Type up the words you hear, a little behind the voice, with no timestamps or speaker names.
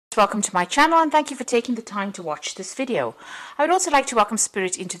Welcome to my channel and thank you for taking the time to watch this video. I would also like to welcome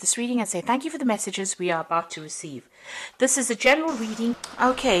Spirit into this reading and say thank you for the messages we are about to receive. This is a general reading.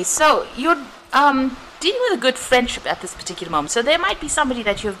 Okay, so you're dealing with a good friendship at this particular moment. So there might be somebody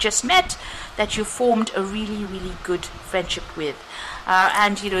that you've just met that you formed a really good friendship with.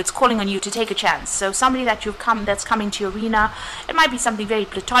 And it's calling on you to take a chance. So somebody that that's coming to your arena, it might be something very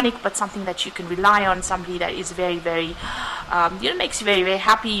platonic, but something that you can rely on, somebody that is very makes you very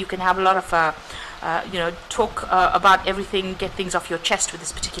happy. You can have a lot of talk about everything, get things off your chest with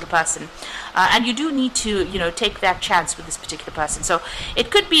this particular person, and you do need to take that chance with this particular person. So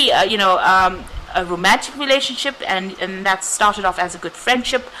it could be a romantic relationship, and that started off as a good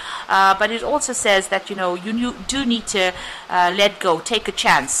friendship, but it also says that you do need to let go, take a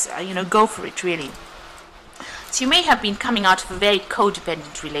chance, go for it really. So you may have been coming out of a very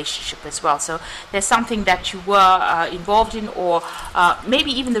codependent relationship as well. So there's something that you were involved in, or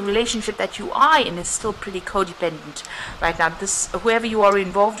maybe even the relationship that you are in is still pretty codependent right now. Whoever you are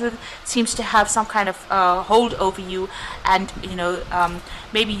involved with seems to have some kind of hold over you, and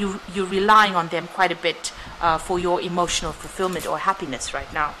maybe you're relying on them quite a bit for your emotional fulfillment or happiness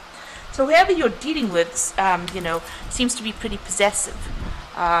right now. So whoever you're dealing with, seems to be pretty possessive.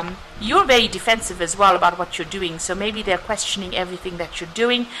 You're very defensive as well about what you're doing, so maybe they're questioning everything that you're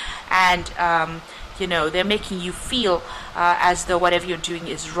doing, and they're making you feel as though whatever you're doing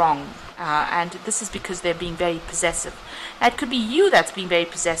is wrong, and this is because they're being very possessive. Now, it could be you that's being very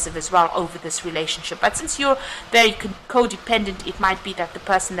possessive as well over this relationship, but since you're very codependent, it might be that the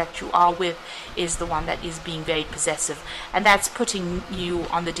person that you are with is the one that is being very possessive, and that's putting you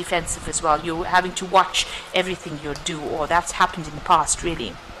on the defensive as well. You're having to watch everything you do, or that's happened in the past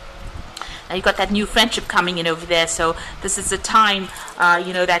really. Now you've got that new friendship coming in over there, so this is a time,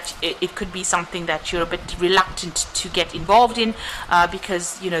 that it could be something that you're a bit reluctant to get involved in,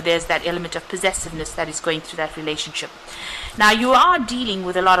 because, there's that element of possessiveness that is going through that relationship. Now you are dealing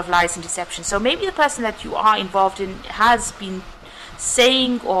with a lot of lies and deception, so maybe the person that you are involved in has been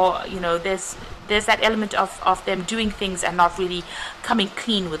saying, or, there's that element of them doing things and not really coming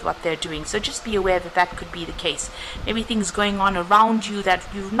clean with what they're doing. So just be aware that that could be the case. Maybe things going on around you that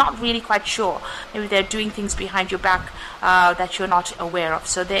you're not really quite sure. Maybe they're doing things behind your back that you're not aware of.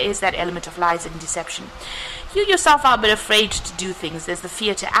 So there is that element of lies and deception. You yourself are a bit afraid to do things. There's the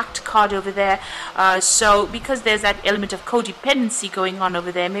fear to act card over there. So because there's that element of codependency going on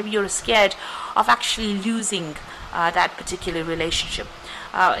over there, maybe you're scared of actually losing that particular relationship.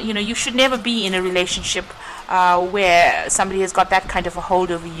 You should never be in a relationship where somebody has got that kind of a hold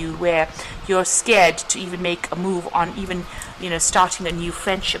over you, where you're scared to even make a move on even, starting a new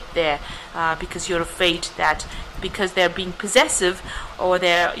friendship there, because you're afraid that because they're being possessive, or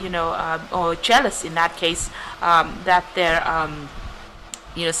they're, or jealous in that case, that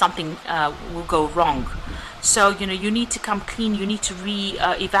they're, something will go wrong. So, you need to come clean. You need to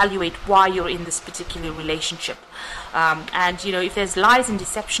evaluate why you're in this particular relationship. And, if there's lies and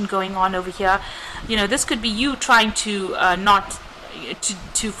deception going on over here, this could be you trying to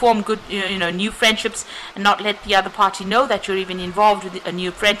to form good, new friendships, and not let the other party know that you're even involved with a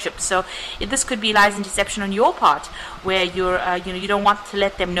new friendship. So this could be lies and deception on your part, where you're, you don't want to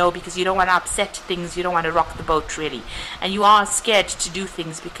let them know because you don't want to upset things, you don't want to rock the boat really, and you are scared to do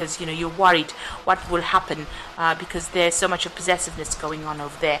things because you're worried what will happen, because there's so much of possessiveness going on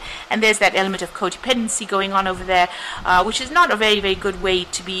over there, and there's that element of codependency going on over there, which is not a very good way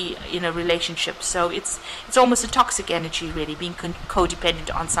to be in a relationship. So it's almost a toxic energy really, being codependent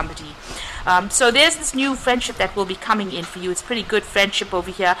on somebody. So there's this new friendship that will be coming in for you. It's pretty good friendship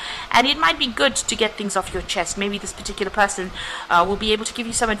over here, and it might be good to get things off your chest. Maybe this particular person will be able to give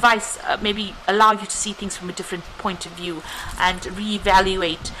you some advice, maybe allow you to see things from a different point of view, and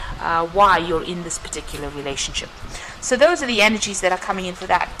reevaluate why you're in this particular relationship. So those are the energies that are coming in for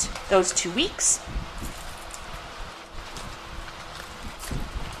those 2 weeks.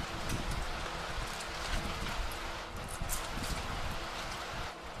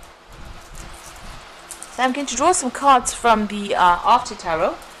 So I'm going to draw some cards from the After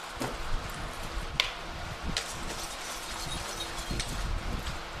Tarot.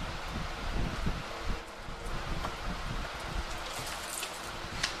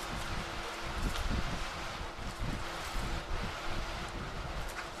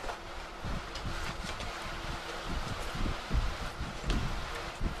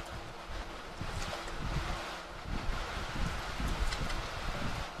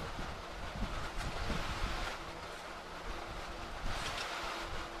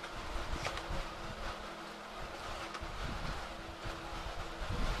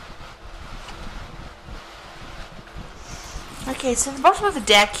 Okay, so at the bottom of the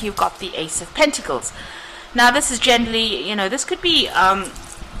deck, you've got the Ace of Pentacles. Now, this is generally, this could be a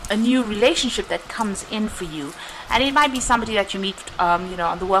new relationship that comes in for you. And it might be somebody that you meet,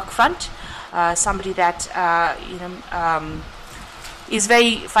 on the work front. Somebody that, is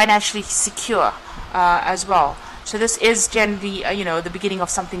very financially secure as well. So this is generally, the beginning of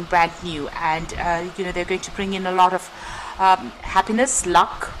something brand new. And, they're going to bring in a lot of happiness,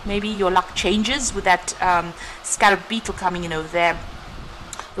 luck. Maybe your luck changes with that scarab beetle coming in over there.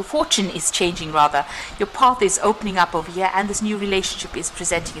 Your fortune is changing, rather. Your path is opening up over here, and this new relationship is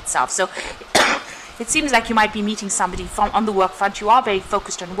presenting itself. So it seems like you might be meeting somebody on the work front. You are very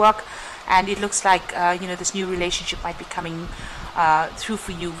focused on work, and it looks like this new relationship might be coming through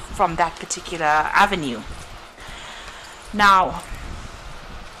for you from that particular avenue. Now,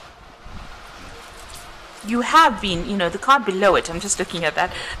 you have been, the card below it, I'm just looking at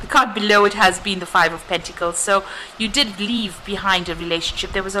that, the card below it has been the Five of Pentacles. So you did leave behind a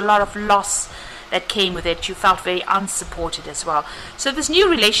relationship. There was a lot of loss that came with it. You felt very unsupported as well. So this new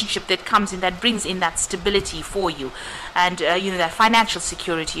relationship that comes in, that brings in that stability for you, and that financial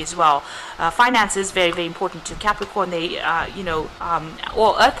security as well. Finance is very, very important to Capricorn. They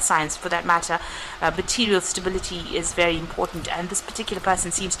or earth signs for that matter. Material stability is very important, and this particular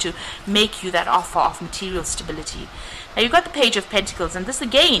person seems to make you that offer of material stability. Now you've got the Page of Pentacles, and this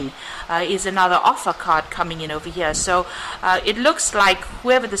again is another offer card coming in over here. So it looks like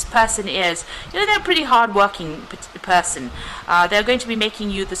whoever this person is, they're a pretty hard-working person. They're going to be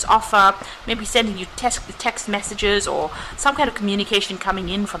making you this offer, maybe sending you text messages or some kind of communication coming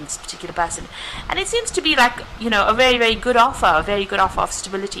in from this particular person. And it seems to be like, a very, very good offer, a very good offer of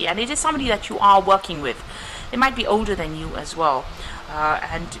stability. And it is somebody that you are working with. They might be older than you as well.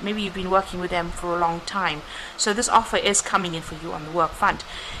 And maybe you've been working with them for a long time. So this offer is coming in for you on the work front.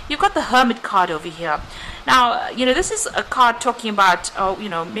 You've got the Hermit card over here. Now, this is a card talking about,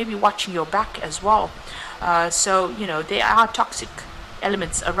 maybe watching your back as well. So, there are toxic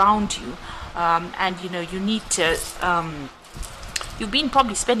elements around you. And, you need to... you've been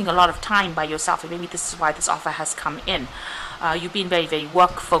probably spending a lot of time by yourself, and maybe this is why this offer has come in. You've been very, very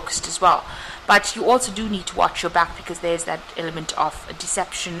work-focused as well. But you also do need to watch your back, because there's that element of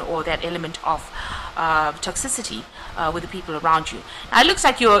deception or that element of toxicity with the people around you. Now, it looks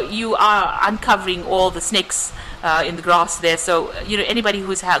like you are uncovering all the snakes in the grass there. So, anybody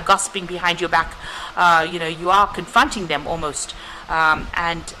who's gossiping behind your back, you are confronting them almost. A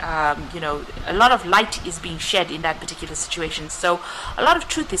lot of light is being shed in that particular situation. So a lot of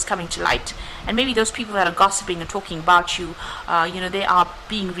truth is coming to light. And maybe those people that are gossiping and talking about you, they are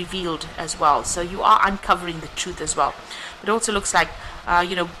being revealed as well. So you are uncovering the truth as well. It also looks like,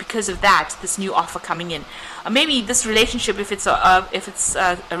 because of that, this new offer coming in. Maybe this relationship, if it's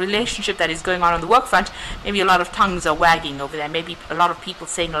a relationship that is going on the work front, maybe a lot of tongues are wagging over there. Maybe a lot of people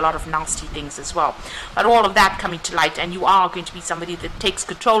saying a lot of nasty things as well. But all of that coming to light, and you are going to be somebody that takes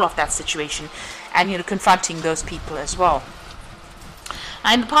control of that situation, and confronting those people as well.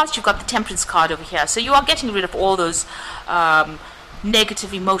 Now, in the past, you've got the Temperance card over here. So you are getting rid of all those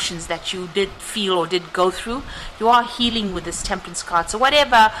negative emotions that you did feel or did go through. You are healing with this Temperance card. So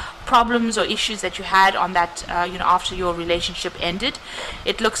whatever problems or issues that you had on that, after your relationship ended,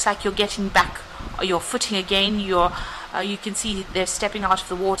 it looks like you're getting back your footing again. You can see they're stepping out of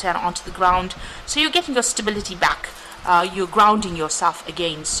the water and onto the ground. So you're getting your stability back. You're grounding yourself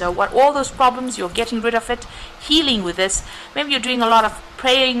again. So all those problems, you're getting rid of it, healing with this. Maybe you're doing a lot of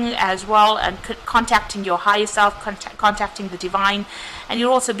praying as well, and contacting your higher self, contacting the divine, and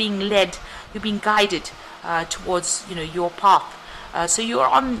you're also being led, you're being guided towards your path. So you are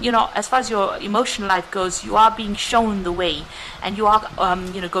on, as far as your emotional life goes, you are being shown the way, and you are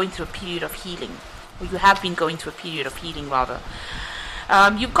going through a period of healing, or you have been going through a period of healing rather.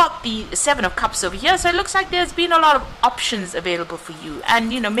 You've got the Seven of Cups over here, so it looks like there's been a lot of options available for you, and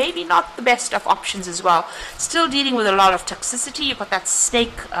maybe not the best of options as well. Still dealing with a lot of toxicity. You've got that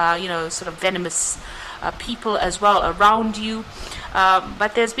snake, sort of venomous people as well around you,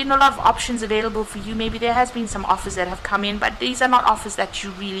 but there's been a lot of options available for you. Maybe there has been some offers that have come in, but these are not offers that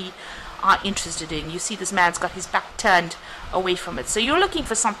you really are interested in. You see this man's got his back turned away from it, so you're looking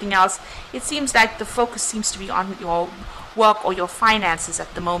for something else. It seems like the focus seems to be on your work or your finances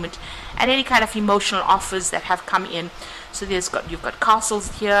at the moment, and any kind of emotional offers that have come in. So you've got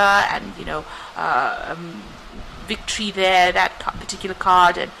castles here, and victory there, that particular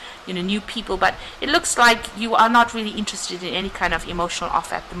card, and new people. But it looks like you are not really interested in any kind of emotional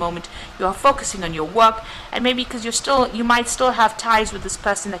offer at the moment. You are focusing on your work, and maybe because you might still have ties with this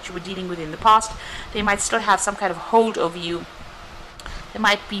person that you were dealing with in the past. They might still have some kind of hold over you. They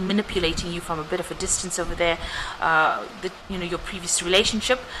might be manipulating you from a bit of a distance over there. Your previous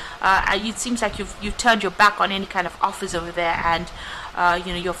relationship. It seems like you've turned your back on any kind of offers over there, and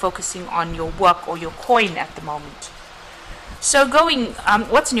you're focusing on your work or your coin at the moment. So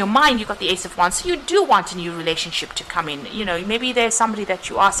what's in your mind? You've got the Ace of Wands. So you do want a new relationship to come in. Maybe there's somebody that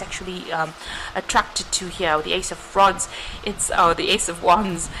you are sexually attracted to here. The Ace of Wands, the Ace of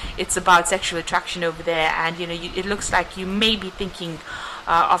Wands. It's about sexual attraction over there, and it looks like you may be thinking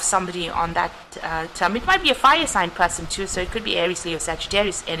of somebody on that term. It might be a fire sign person too, so it could be Aries, Leo,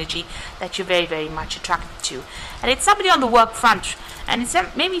 Sagittarius energy that you're very, very much attracted to. And it's somebody on the work front, and it's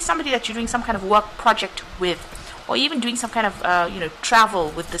maybe somebody that you're doing some kind of work project with, or even doing some kind of travel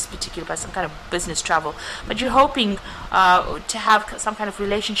with this particular person, some kind of business travel. But you're hoping to have some kind of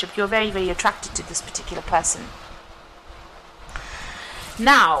relationship. You're very, very attracted to this particular person.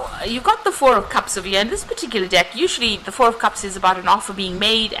 Now, you've got the Four of Cups over here. In this particular deck, usually the Four of Cups is about an offer being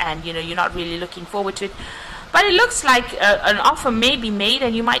made, and you're not really looking forward to it. But it looks like an offer may be made,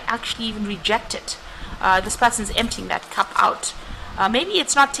 and you might actually even reject it. This person's emptying that cup out. Maybe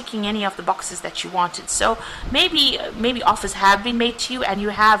it's not ticking any of the boxes that you wanted. So maybe offers have been made to you and you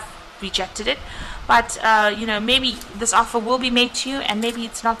have rejected it. But maybe this offer will be made to you, and maybe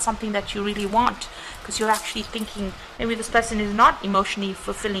it's not something that you really want, because you're actually thinking maybe this person is not emotionally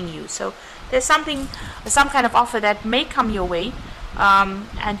fulfilling you. So there's some kind of offer that may come your way,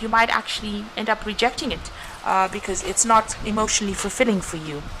 and you might actually end up rejecting it because it's not emotionally fulfilling for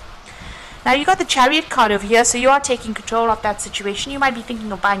you. Now you got the Chariot card over here, so you are taking control of that situation. You might be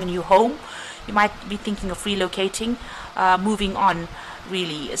thinking of buying a new home. You might be thinking of relocating, moving on,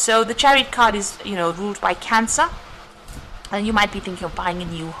 really. So the Chariot card is, ruled by Cancer, and you might be thinking of buying a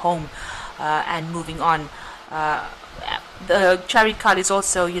new home and moving on. The Chariot card is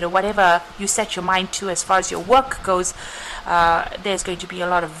also, whatever you set your mind to as far as your work goes, there's going to be a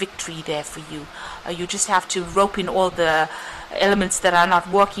lot of victory there for you. You just have to rope in all the elements that are not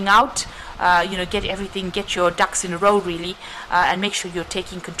working out, get your ducks in a row, really, and make sure you're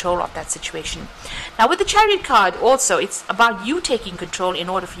taking control of that situation. Now with the Chariot card also, it's about you taking control in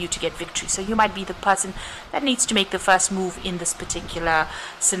order for you to get victory. So you might be the person that needs to make the first move in this particular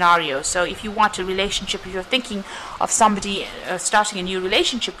scenario. So if you want a relationship, if you're thinking of somebody starting a new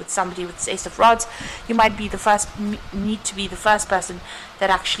relationship with somebody with this Ace of Rods, you might be need to be the first person that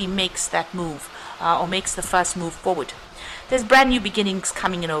actually makes that move, or makes the first move forward. There's brand new beginnings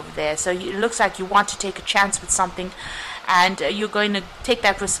coming in over there. So it looks like you want to take a chance with something, and you're going to take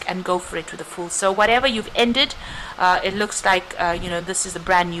that risk and go for it with a full. So whatever you've ended, it looks like this is a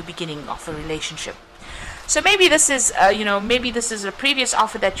brand new beginning of a relationship. So maybe this is a previous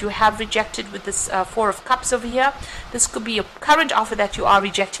offer that you have rejected with this Four of Cups over here. This could be a current offer that you are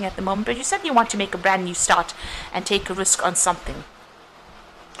rejecting at the moment, but you certainly want to make a brand new start and take a risk on something.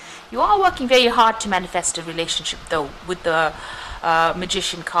 You are working very hard to manifest a relationship, though, with the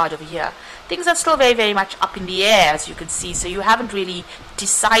Magician card over here. Things are still very, very much up in the air, as you can see, so you haven't really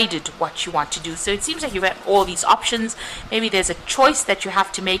decided what you want to do. So it seems like you have all these options. Maybe there's a choice that you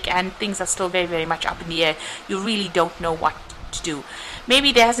have to make, and things are still very, very much up in the air. You really don't know what to do.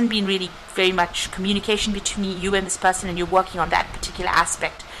 Maybe there hasn't been really very much communication between you and this person, and you're working on that particular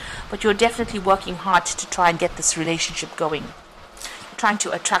aspect. But you're definitely working hard to try and get this relationship going. Trying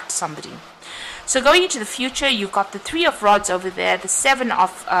to attract somebody. So going into the future, you've got the Three of Rods over there, the Seven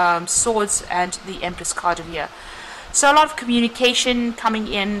of Swords, and the Empress card over here. So a lot of communication coming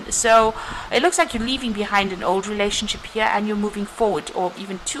in. So it looks like you're leaving behind an old relationship here, and you're moving forward, or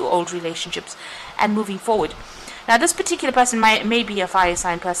even two old relationships and moving forward. Now this particular person may be a fire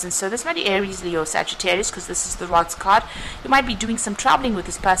sign person, so this might be Aries, Leo, Sagittarius, because this is the Rods card. You might be doing some traveling with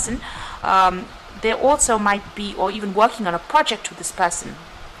this person. There also might be, or even working on a project with this person.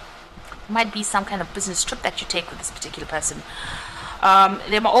 It might be some kind of business trip that you take with this particular person.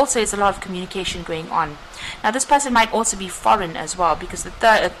 There also is a lot of communication going on. Now this person might also be foreign as well, because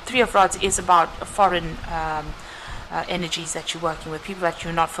the Three of Rods is about foreign energies that you're working with, people that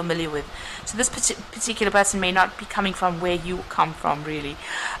you're not familiar with. So this particular person may not be coming from where you come from, really.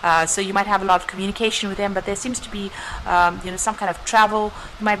 So you might have a lot of communication with them, but there seems to be some kind of travel.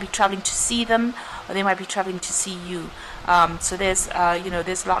 You might be traveling to see them, or they might be traveling to see you. So there's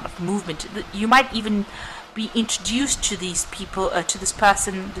there's a lot of movement. You might even be introduced to these people, to this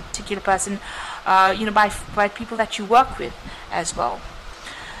person, the particular person, by people that you work with as well.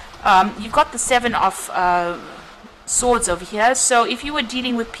 You've got the Seven of Swords over here. So if you were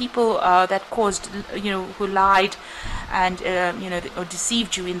dealing with people that caused, who lied and or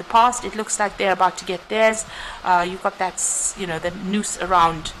deceived you in the past, it looks like they're about to get theirs. You've got that, the noose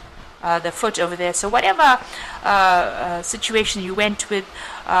around the foot over there. So whatever situation you went with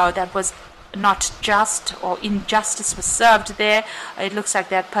that was not just, or injustice was served there, it looks like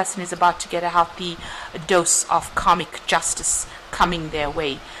that person is about to get a healthy dose of karmic justice coming their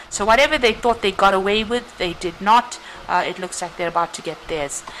way. So whatever they thought they got away with, they did not. It looks like they're about to get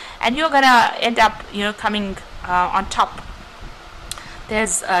theirs, and you're gonna end up, coming on top.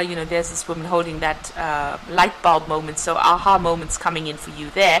 There's there's this woman holding that light bulb moment, so aha moments coming in for you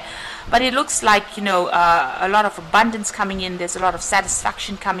there. But it looks like, a lot of abundance coming in. There's a lot of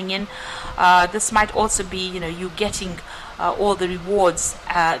satisfaction coming in. This might also be, you getting all the rewards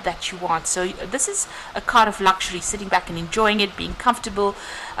that you want. So this is a card of luxury, sitting back and enjoying it, being comfortable,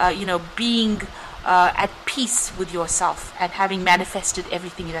 being at peace with yourself, and having manifested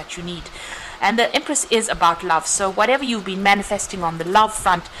everything that you need. And the Empress is about love. So whatever you've been manifesting on the love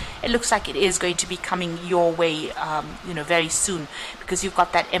front, it looks like it is going to be coming your way, very soon, because you've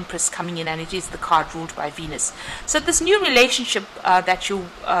got that Empress coming in, and it is the card ruled by Venus. So this new relationship that you're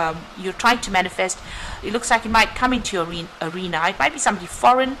trying to manifest, it looks like it might come into your arena. It might be somebody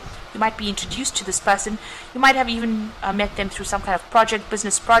foreign. You might be introduced to this person. You might have even met them through some kind of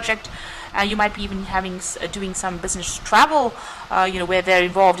business project. You might be even doing some business travel, where they're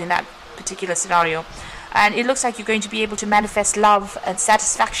involved in that particular scenario. And it looks like you're going to be able to manifest love and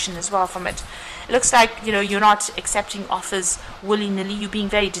satisfaction as well from it. It looks like, you're not accepting offers willy-nilly. You're being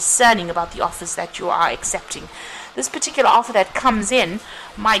very discerning about the offers that you are accepting. This particular offer that comes in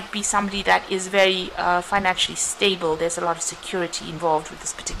might be somebody that is very financially stable. There's a lot of security involved with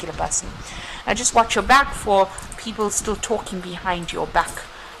this particular person. Now just watch your back for people still talking behind your back,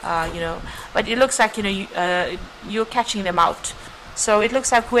 but it looks like, you're catching them out. So it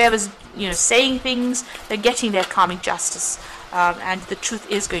looks like whoever's, saying things, they're getting their karmic justice, and the truth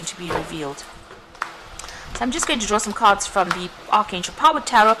is going to be revealed. So I'm just going to draw some cards from the Archangel Power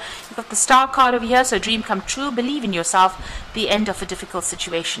Tarot. You've got the Star card over here, so dream come true, believe in yourself, the end of a difficult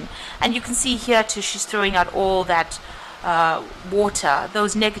situation. And you can see here too, she's throwing out all that water,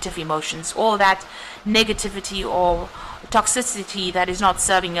 those negative emotions, all that negativity or toxicity that is not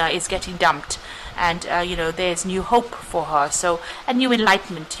serving her is getting dumped. And there's new hope for her, so a new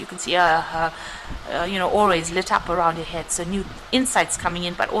enlightenment. You can see her aura is lit up around her head, so new insights coming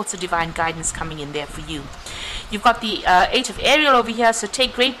in, but also divine guidance coming in there for you. You've got the Eight of Ariel over here, so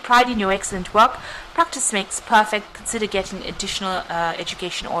take great pride in your excellent work. Practice makes perfect. Consider getting additional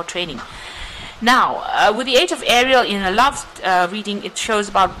education or training. Now, with the Eight of Ariel in a love reading, it shows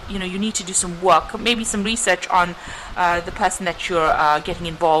about, you need to do some work, maybe some research on the person that you're getting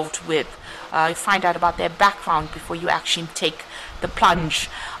involved with. Find out about their background before you actually take the plunge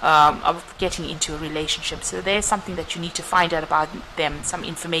of getting into a relationship. So there's something that you need to find out about them, some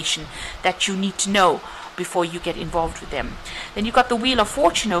information that you need to know before you get involved with them. Then you've got the Wheel of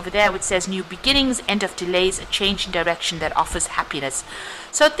Fortune over there, which says new beginnings, end of delays, a change in direction that offers happiness.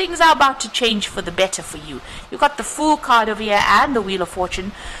 So things are about to change for the better for you. You've got the Fool card over here and the Wheel of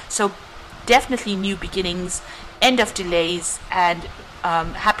Fortune. So definitely new beginnings, end of delays, and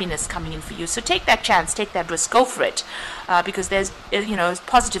happiness coming in for you. So take that chance, take that risk, go for it, because there's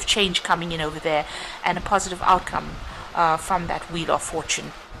positive change coming in over there, and a positive outcome from that Wheel of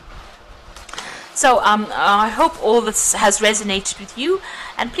Fortune. So I hope all this has resonated with you,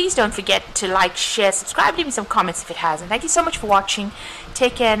 and please don't forget to like, share, subscribe, leave me some comments if it has, and thank you so much for watching.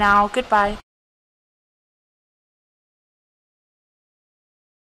 Take care now. Goodbye.